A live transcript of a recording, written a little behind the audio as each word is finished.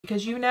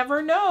Because you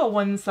never know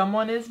when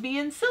someone is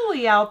being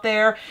silly out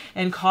there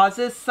and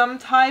causes some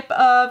type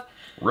of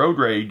road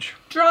rage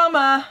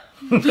drama.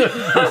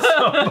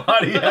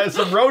 Somebody has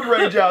some road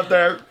rage out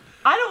there.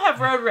 I don't have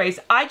road rage.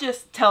 I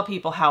just tell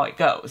people how it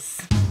goes.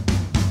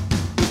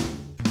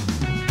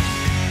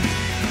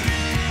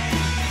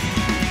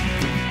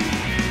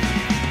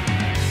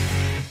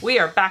 We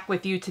are back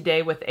with you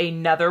today with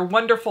another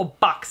wonderful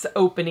box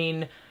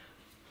opening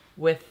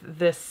with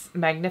this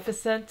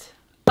magnificent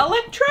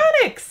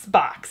electronics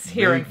box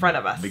here in front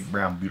of us. Big,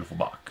 brown, beautiful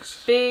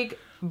box. Big,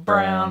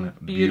 brown,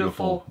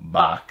 beautiful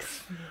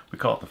box. We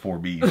call it the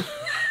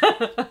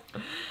 4Bs.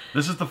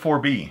 This is the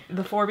 4B.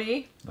 The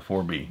 4B? The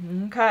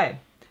 4B. Okay.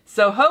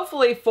 So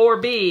hopefully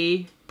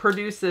 4B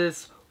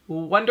produces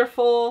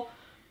wonderful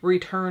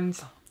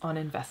returns on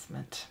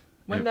investment.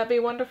 Wouldn't that be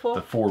wonderful?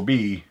 The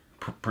 4B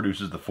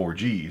produces the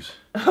 4Gs.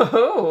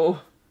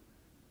 Oh.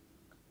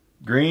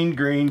 Green,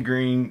 green,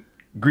 green,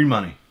 green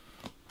money.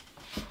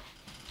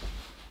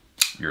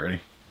 You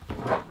ready?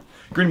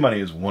 Green money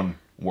is one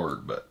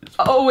word, but it's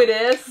oh, it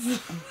is?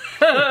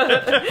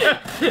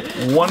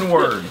 one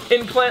word.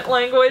 In Clint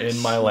language? In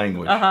my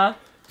language. Uh-huh.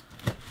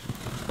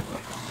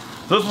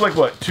 So this was like,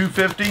 what,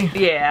 $250?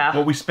 Yeah.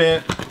 What we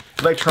spent,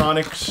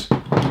 electronics.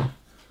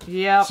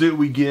 Yep. See what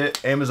we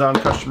get, Amazon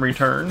custom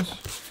returns.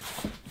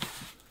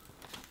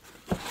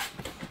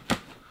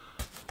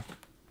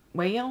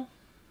 Well.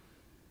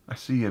 I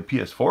see a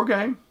PS4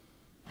 game.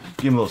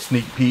 Give him a little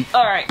sneak peek.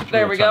 All right,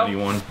 there we go.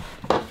 One.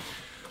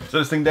 Set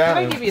this thing down.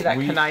 Can I give you that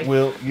knife?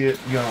 We'll get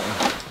going.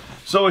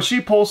 So as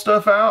she pulls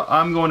stuff out,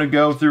 I'm going to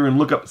go through and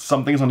look up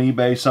some things on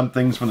eBay, some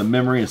things from the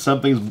memory, and some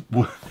things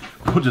we'll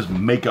just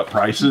make up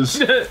prices.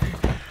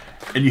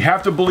 And you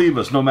have to believe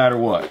us no matter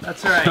what.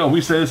 That's right. So we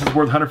say this is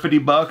worth 150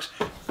 bucks.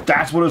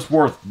 That's what it's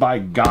worth. By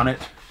gone it.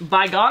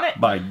 By gone it?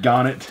 By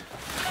gone it.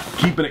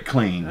 Keeping it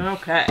clean.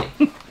 Okay.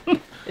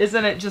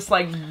 Isn't it just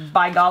like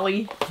by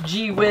golly?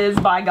 Gee whiz,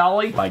 by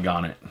golly? By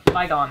gone it.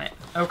 By gone it.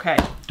 Okay.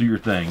 Do your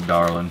thing,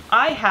 darling.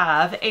 I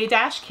have a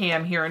dash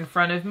cam here in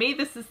front of me.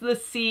 This is the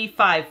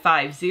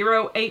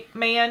C5508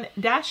 man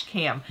dash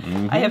cam.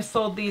 I have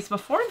sold these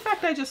before. In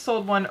fact, I just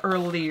sold one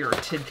earlier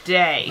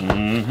today.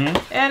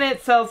 And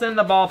it sells in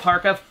the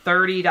ballpark of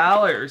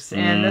 $30.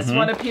 And this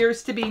one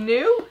appears to be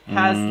new.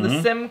 Has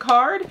the SIM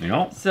card.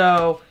 Yep.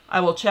 So I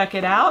will check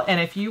it out. And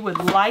if you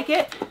would like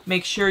it,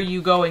 make sure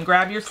you go and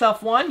grab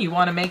yourself one. You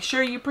want to make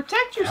sure you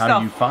protect yourself. How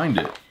do you find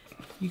it?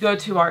 You go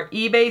to our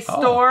eBay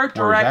store,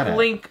 direct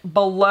link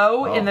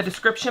below in the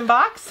description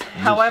box.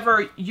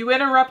 However, you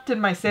interrupted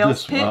my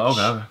sales pitch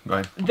okay. Go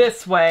ahead.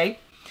 This way.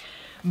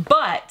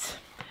 But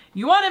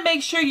you want to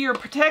make sure you're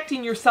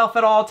protecting yourself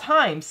at all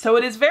times. So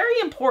it is very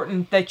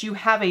important that you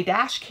have a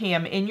dash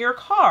cam in your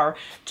car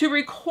to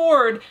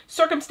record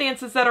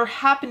circumstances that are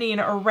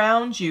happening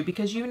around you,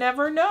 because you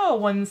never know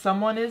when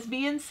someone is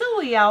being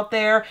silly out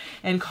there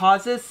and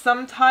causes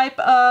some type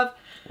of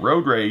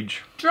road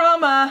rage.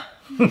 Drama.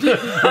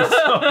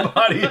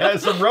 Somebody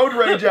has some road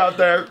rage out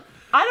there.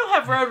 I don't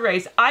have road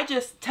rage. I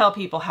just tell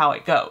people how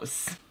it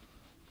goes.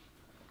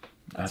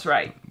 That's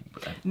right.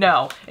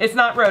 No, it's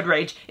not road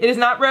rage. It is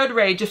not road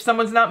rage if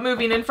someone's not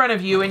moving in front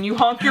of you and you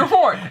honk your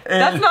horn.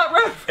 That's not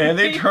road rage. And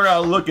they turn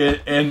out and look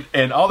at it,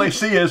 and all they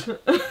see is... I'm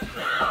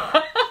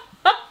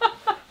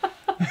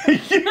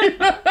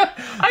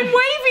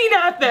waving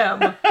at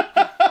them.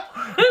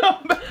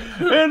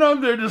 And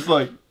I'm there just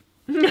like...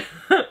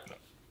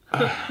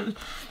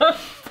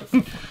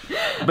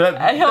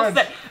 But he'll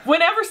say,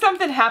 whenever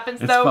something happens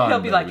though, fine, he'll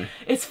be baby. like,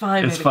 it's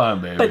fine, baby. It's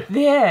fine, baby. But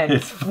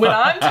then, when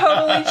I'm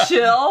totally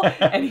chill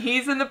and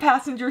he's in the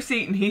passenger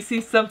seat and he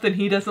sees something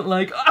he doesn't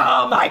like,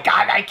 oh my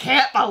God, I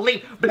can't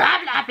believe, blah,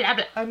 blah, blah,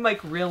 blah. I'm like,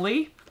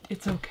 really?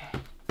 It's okay.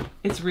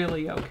 It's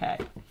really okay.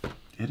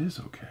 It is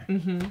okay.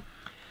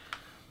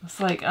 It's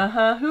like,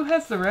 who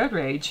has the road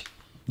rage?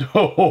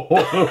 Everybody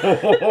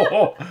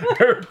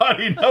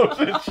knows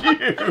it's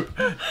you.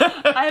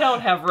 I don't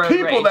have road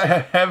rage. People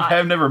that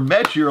have never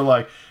met you are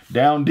like,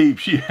 down deep,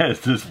 she has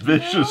this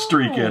vicious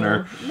streak in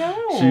her. No.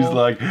 She's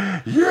like,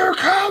 you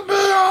cut me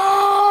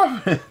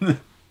off.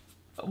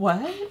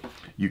 What?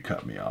 You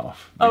cut me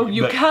off. Oh,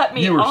 you cut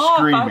me off. You were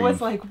screaming. I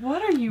was like,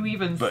 what are you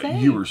even saying? But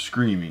you were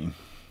screaming.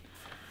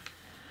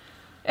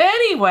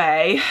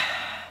 Anyway,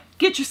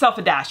 get yourself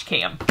a dash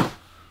cam.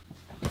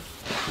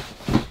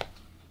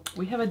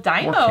 We have a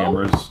dyno. More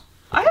cameras.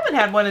 I haven't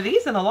had one of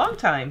these in a long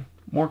time.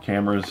 More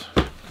cameras.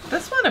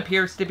 This one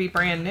appears to be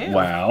brand new.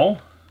 Wow.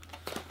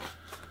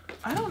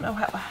 I don't know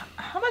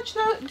how much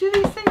do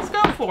these things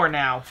go for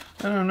now?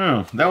 I don't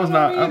know. That was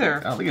not either. I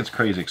don't think it's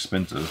crazy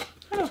expensive.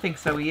 I don't think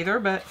so either,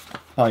 but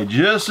Probably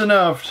just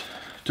enough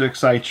to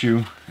excite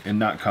you and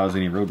not cause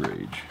any road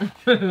rage.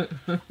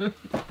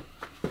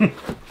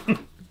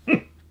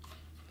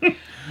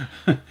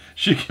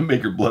 She can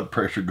make her blood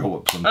pressure go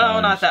up sometimes.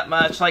 oh, not that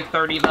much, like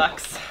 30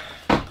 bucks.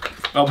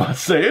 I was about to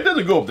say, it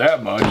doesn't go up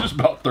that much. It's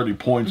about 30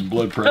 points in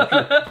blood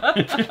pressure.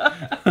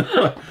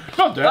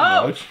 Not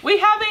that much. We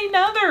have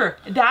another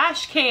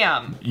dash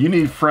cam. You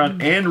need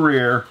front and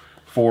rear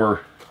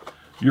for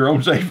your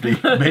own safety,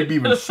 maybe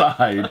even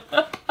side.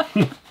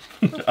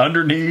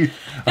 Underneath.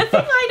 The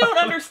thing I don't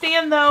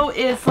understand though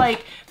is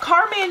like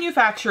car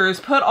manufacturers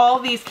put all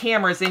these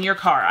cameras in your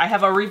car. I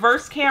have a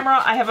reverse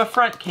camera, I have a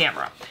front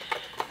camera.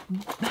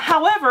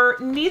 However,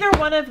 neither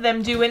one of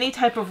them do any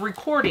type of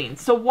recording.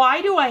 So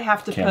why do I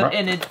have to put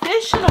an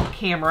additional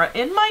camera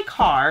in my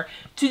car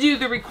to do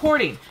the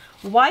recording?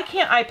 Why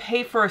can't I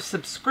pay for a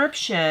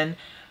subscription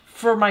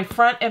for my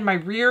front and my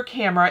rear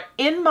camera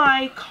in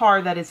my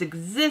car that is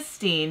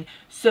existing,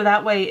 so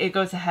that way it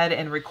goes ahead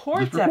and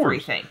records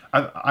everything?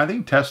 I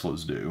think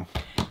Teslas do,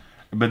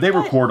 but they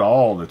record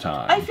all the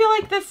time. I feel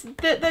like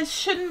this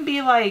shouldn't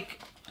be like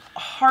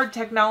hard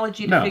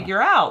technology to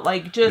figure out.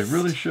 Like, just it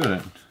really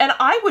shouldn't. And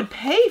I would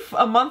pay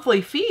a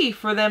monthly fee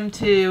for them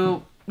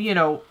to, you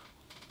know,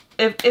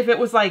 if it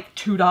was like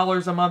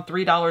 $2 a month,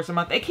 $3 a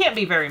month. It can't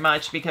be very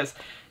much because,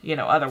 you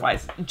know,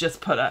 otherwise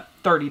just put a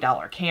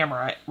 $30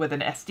 camera with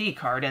an SD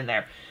card in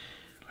there.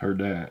 Heard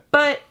that.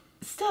 But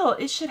still,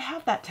 it should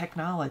have that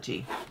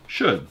technology.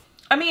 Should.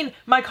 I mean,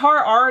 my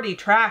car already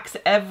tracks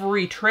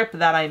every trip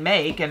that I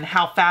make and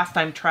how fast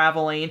I'm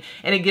traveling,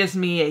 and it gives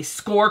me a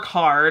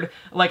scorecard.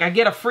 Like, I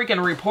get a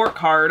freaking report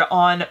card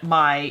on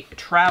my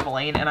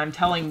traveling, and I'm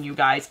telling you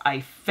guys, I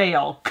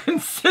fail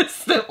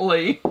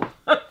consistently.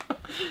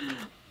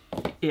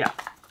 Yeah,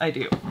 I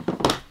do.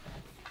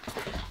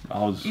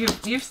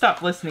 You've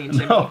stopped listening to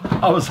me.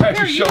 I was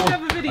actually showing. You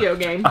have a video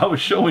game. I was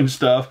showing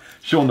stuff,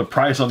 showing the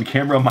price on the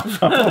camera on my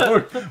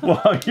phone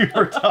while you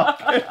were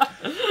talking.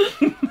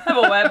 I have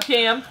a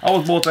webcam. I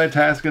was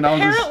multitasking.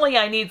 Apparently,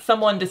 I need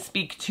someone to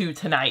speak to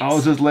tonight. I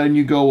was just letting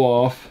you go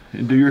off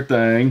and do your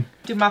thing.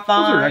 Do my thing.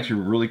 Those are actually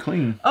really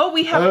clean. Oh,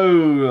 we have.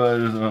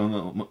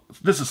 Oh,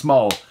 this is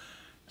small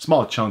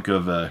chunk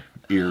of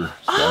ear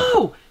stuff.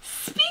 Oh,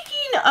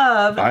 speaking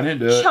of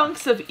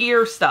chunks of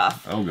ear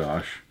stuff. Oh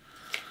gosh.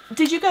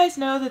 Did you guys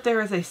know that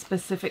there is a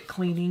specific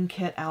cleaning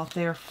kit out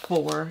there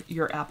for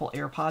your Apple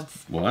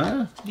AirPods?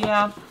 What?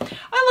 Yeah.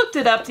 I looked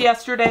it up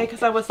yesterday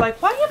because I was like,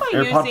 why am I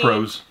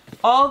using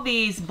all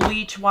these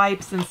bleach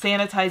wipes and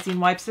sanitizing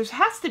wipes? There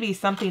has to be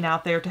something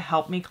out there to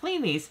help me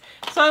clean these.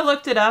 So I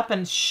looked it up,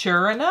 and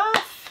sure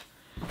enough,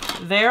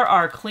 there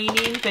are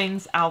cleaning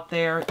things out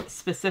there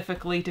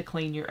specifically to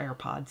clean your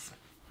AirPods.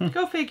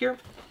 Go figure.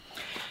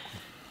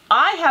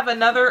 I have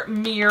another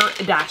mirror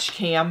dash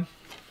cam.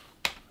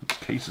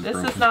 This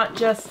is not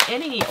just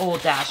any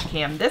old dash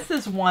cam. This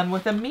is one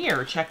with a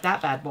mirror. Check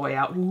that bad boy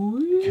out.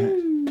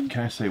 Can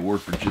I say a word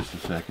for just a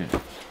second?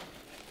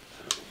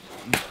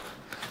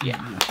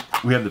 Yeah.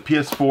 We have the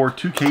PS4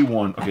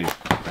 2K1. Okay,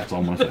 that's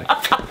all I'm going to say.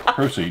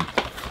 Proceed.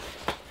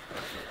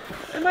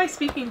 Am I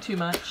speaking too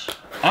much?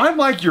 I'm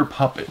like your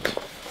puppet.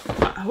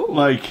 Oh.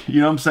 Like, you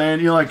know what I'm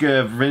saying? You're like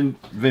a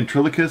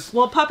ventriloquist.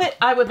 Well, puppet,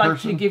 I would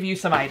like to give you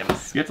some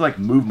items. You have to like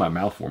move my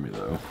mouth for me,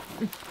 though.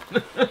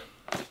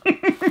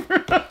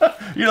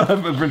 You don't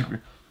have a...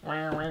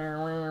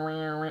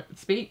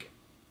 Speak.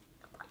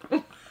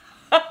 you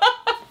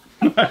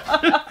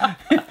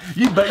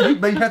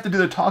have to do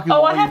the talking while you're doing it.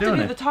 Oh, I have to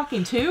do the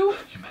talking too?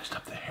 You messed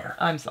up the hair.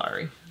 I'm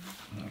sorry.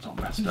 It's all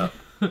messed up.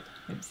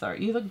 I'm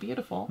sorry. You look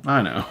beautiful.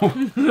 I know.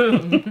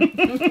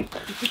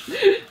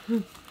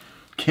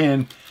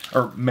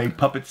 May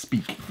puppet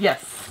speak?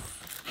 Yes.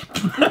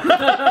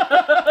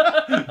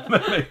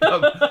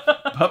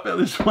 Puppet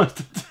just wants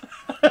to...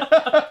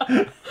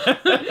 I'm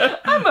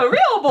a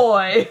real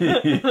boy.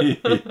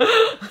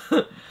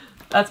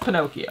 That's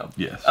Pinocchio.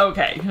 Yes.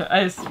 Okay.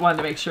 I just wanted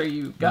to make sure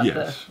you got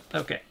the...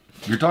 Okay.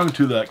 You're talking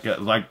to that guy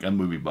like a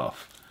movie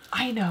buff.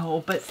 I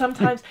know, but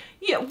sometimes...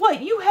 Yeah,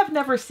 what? You have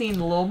never seen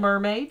Little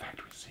Mermaid?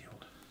 Factory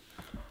sealed.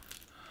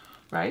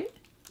 Right?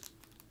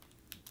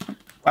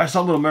 I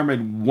saw Little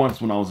Mermaid once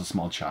when I was a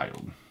small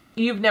child.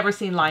 You've never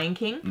seen Lion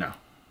King? No.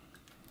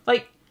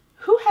 Like,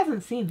 who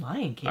hasn't seen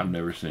Lion King? I've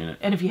never seen it.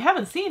 And if you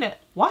haven't seen it,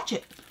 watch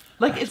it.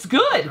 Like, it's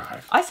good.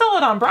 I saw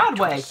it on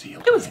Broadway.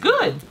 It was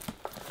good.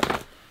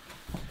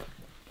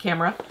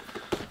 Camera.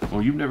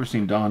 Well, you've never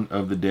seen Dawn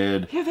of the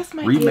Dead this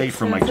remake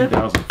from like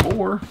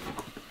 2004.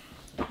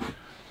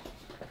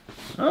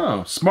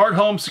 Oh, smart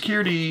home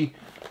security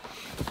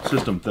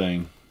system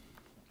thing.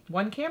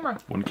 One camera.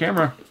 One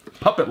camera.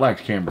 Puppet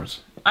likes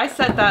cameras. I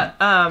said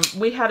that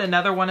we had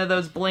another one of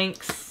those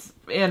blinks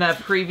in a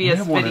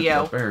previous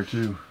video. Up there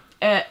too.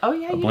 Oh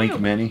yeah, a Blink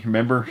Mini,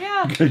 remember?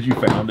 Yeah. Because you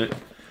found it.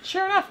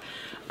 Sure enough.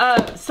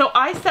 So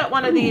I set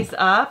one of these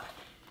up,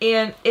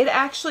 and it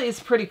actually is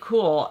pretty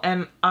cool.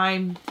 And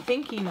I'm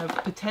thinking of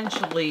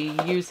potentially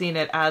using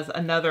it as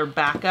another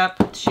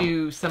backup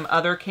to some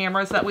other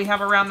cameras that we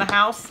have around the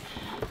house,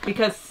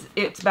 because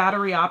it's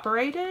battery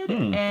operated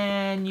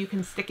and you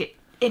can stick it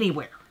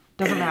anywhere.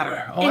 Doesn't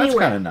matter. Oh, that's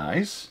kind of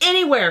nice.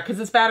 Anywhere, because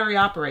it's battery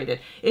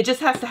operated. It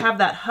just has to have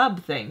that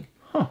hub thing.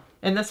 Huh.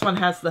 And this one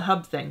has the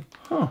hub thing.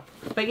 Huh.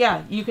 But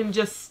yeah, you can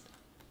just...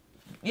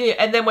 Yeah,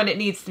 and then when it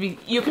needs to be...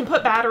 You can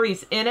put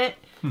batteries in it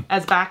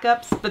as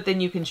backups, but then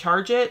you can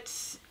charge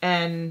it,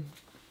 and...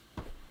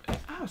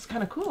 Oh, it's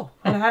kind of cool.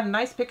 And it had a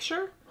nice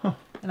picture. Huh.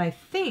 And I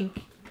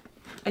think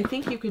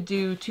you could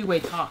do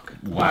two-way talk.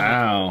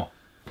 Wow.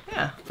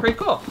 Yeah, pretty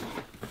cool.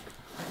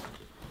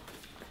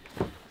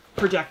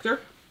 Projector.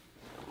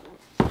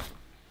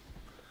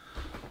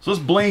 So this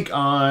Blink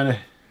on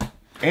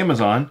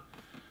Amazon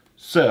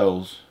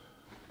sells,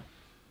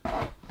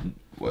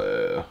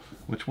 well,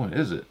 which one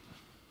is it?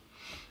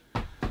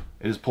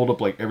 It has pulled up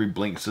like every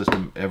Blink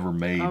system ever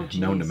made,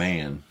 known to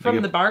man.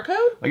 From the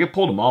barcode? Like it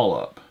pulled them all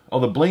up.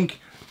 Oh, the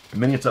Blink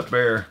mini it's up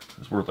there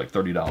is worth like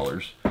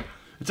 $30.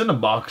 It's in the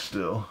box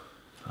still.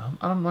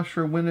 I'm not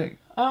sure when it...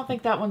 I don't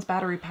think that one's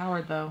battery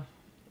powered though.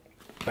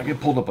 Like it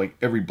pulled up like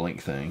every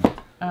Blink thing.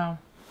 Oh.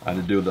 I had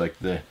to do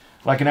like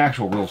an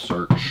actual real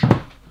search.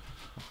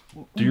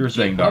 Do your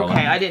thing, darling.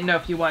 Okay, I didn't know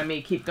if you wanted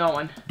me to keep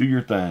going. Do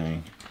your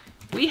thing.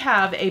 We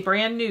have a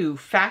brand new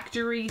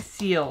factory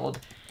sealed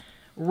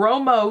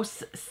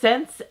Romos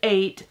Sense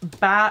 8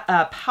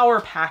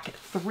 Power Pack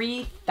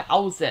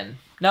 3000.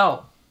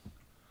 No,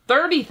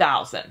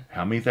 30,000.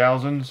 How many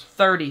thousands?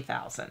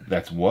 30,000.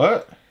 That's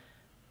what?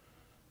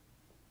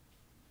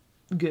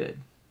 Good.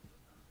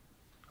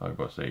 I was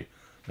about to say,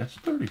 that's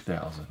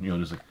 30,000. You know,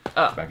 just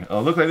like back in,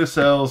 oh, look like this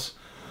sells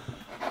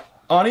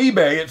on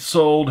eBay. It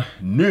sold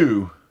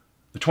new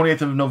the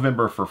 28th of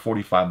November for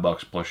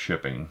 $45 plus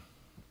shipping.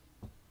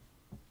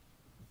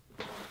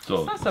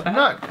 So that's not so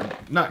bad.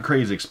 Not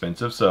crazy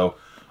expensive. So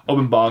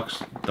open box,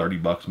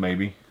 $30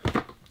 maybe,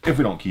 if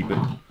we don't keep it.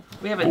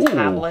 We have a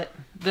tablet.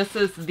 This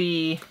is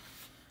the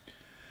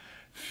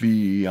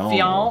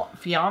Fiona.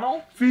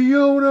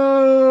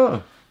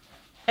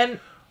 And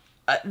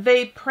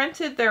they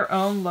printed their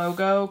own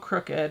logo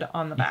crooked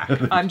on the back.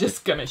 I'm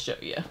just gonna show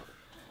you.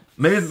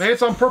 Maybe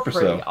it's on purpose though.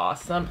 Pretty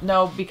awesome.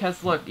 No,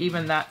 because look,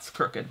 even that's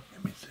crooked.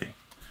 Let me see.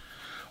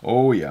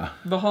 Oh yeah.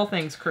 The whole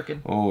thing's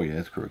crooked. Oh yeah,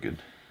 it's crooked.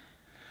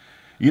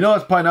 You know,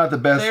 it's probably not the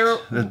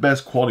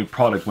best quality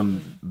product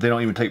when they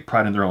don't even take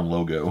pride in their own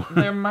logo.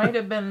 There might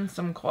have been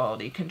some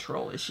quality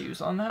control issues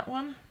on that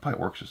one.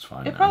 Probably works just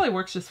fine. It probably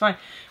works just fine.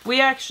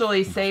 We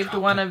actually saved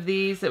one of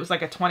these. It was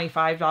like a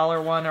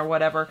 $25 one or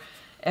whatever.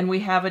 And we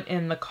have it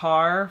in the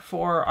car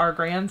for our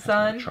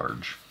grandson.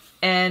 Charge.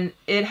 And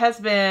it has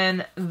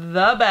been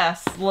the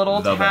best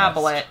little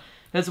tablet.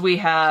 Because we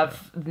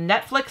have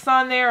Netflix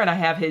on there and I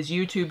have his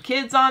YouTube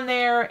Kids on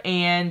there.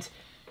 And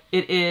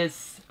it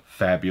is...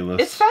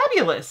 fabulous. It's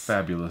fabulous.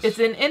 Fabulous. It's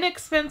an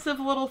inexpensive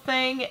little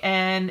thing,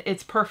 and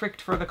it's perfect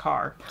for the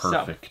car.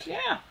 Perfect. So,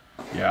 yeah.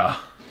 Yeah.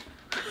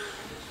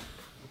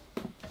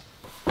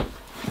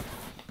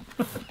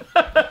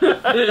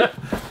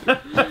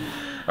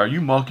 Are you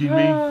mocking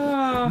me?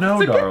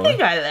 No, it's a darling. good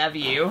thing I love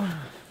you.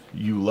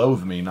 You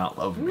loathe me, not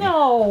love me.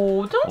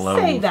 No, don't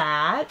say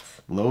that.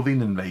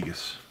 Loathing in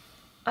Vegas.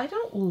 I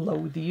don't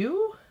loathe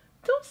you.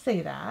 Don't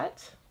say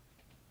that.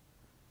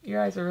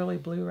 Your eyes are really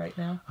blue right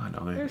now. I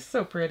know. They're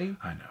so pretty.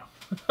 I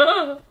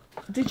know.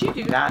 Did you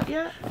do that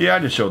yet? Yeah, I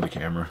just showed the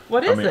camera.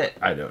 What is it?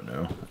 I don't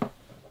know.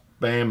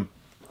 Bam.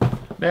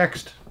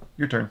 Next.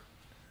 Your turn.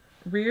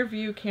 Rear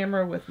view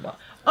camera with...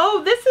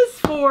 Oh, this is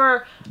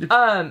for...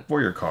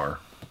 for your car.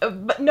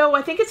 But no,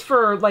 I think it's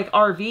for, like,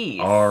 RVs.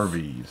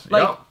 RVs.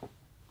 Like,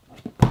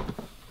 yep.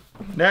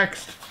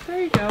 Next.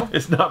 There you go.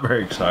 It's not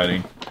very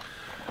exciting.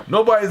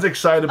 Nobody's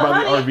excited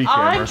about the RV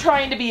camera. I'm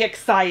trying to be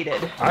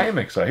excited. I am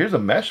excited. Here's a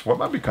mesh. What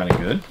might be kind of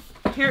good.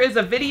 Here is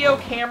a video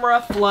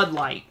camera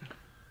floodlight.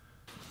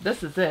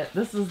 This is it.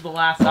 This is the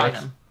last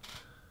item.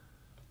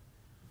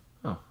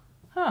 Oh.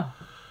 Huh.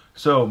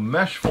 So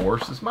Mesh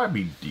Force. This might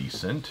be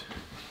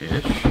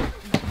decent-ish.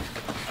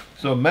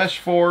 So Mesh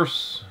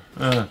Force.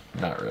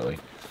 Not really.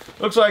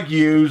 Looks like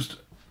used.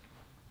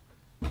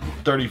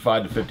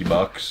 35 to 50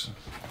 bucks.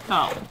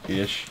 Oh.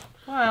 Ish.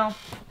 Well.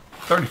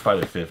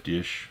 35 to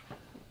 50-ish.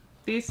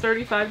 These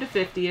 35 to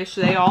 50-ish,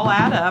 they all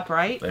add up,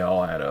 right? They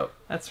all add up.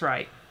 That's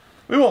right.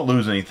 We won't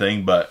lose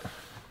anything, but...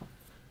 I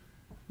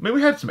mean,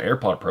 we had some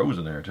AirPod Pros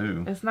in there,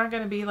 too. It's not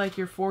going to be like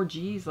your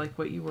 4Gs like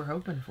what you were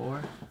hoping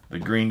for. The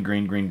green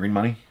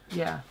money?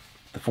 Yeah.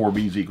 The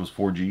 4Bs equals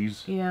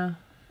 4Gs? Yeah.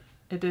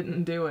 It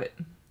didn't do it.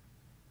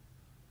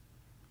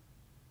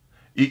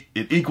 It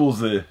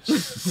equals the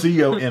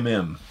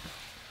COMM.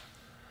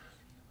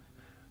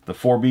 The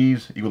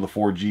 4Bs equal the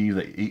 4Gs.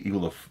 They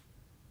equal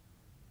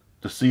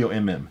the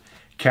COMM.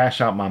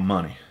 Cash out my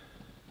money.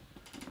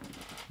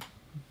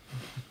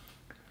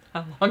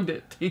 How long did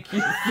it take you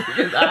to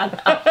figure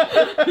that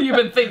out? You've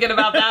been thinking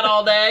about that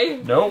all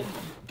day? Nope.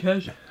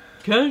 Cash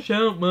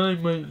out my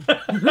money.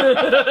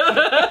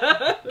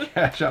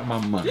 Cash out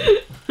my money.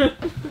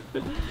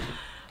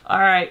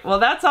 Alright, well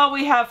that's all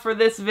we have for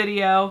this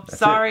video.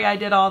 Sorry I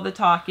did all the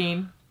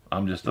talking.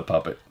 I'm just a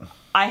puppet.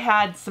 I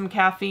had some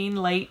caffeine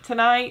late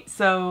tonight,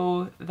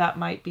 so that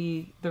might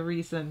be the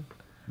reason.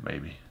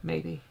 Maybe.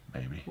 Maybe.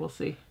 We'll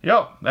see.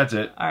 Yep, that's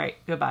it. Alright,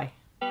 goodbye.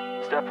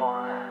 Step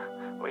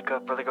 1, wake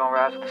up early, gonna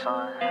rise with the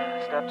sun.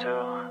 Step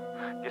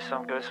 2, get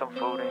some good, some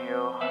food in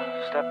you.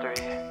 Step 3,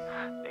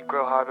 think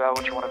real hard about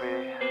what you wanna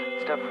be.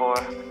 Step 4,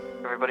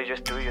 everybody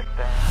just do your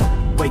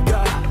thing. Wake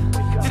up,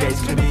 today's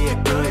gonna be a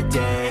good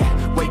day.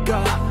 Wake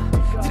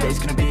up, today's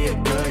gonna be a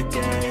good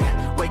day.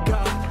 Wake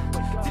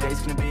up, today's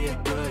gonna be a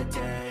good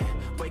day.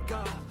 Wake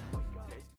up.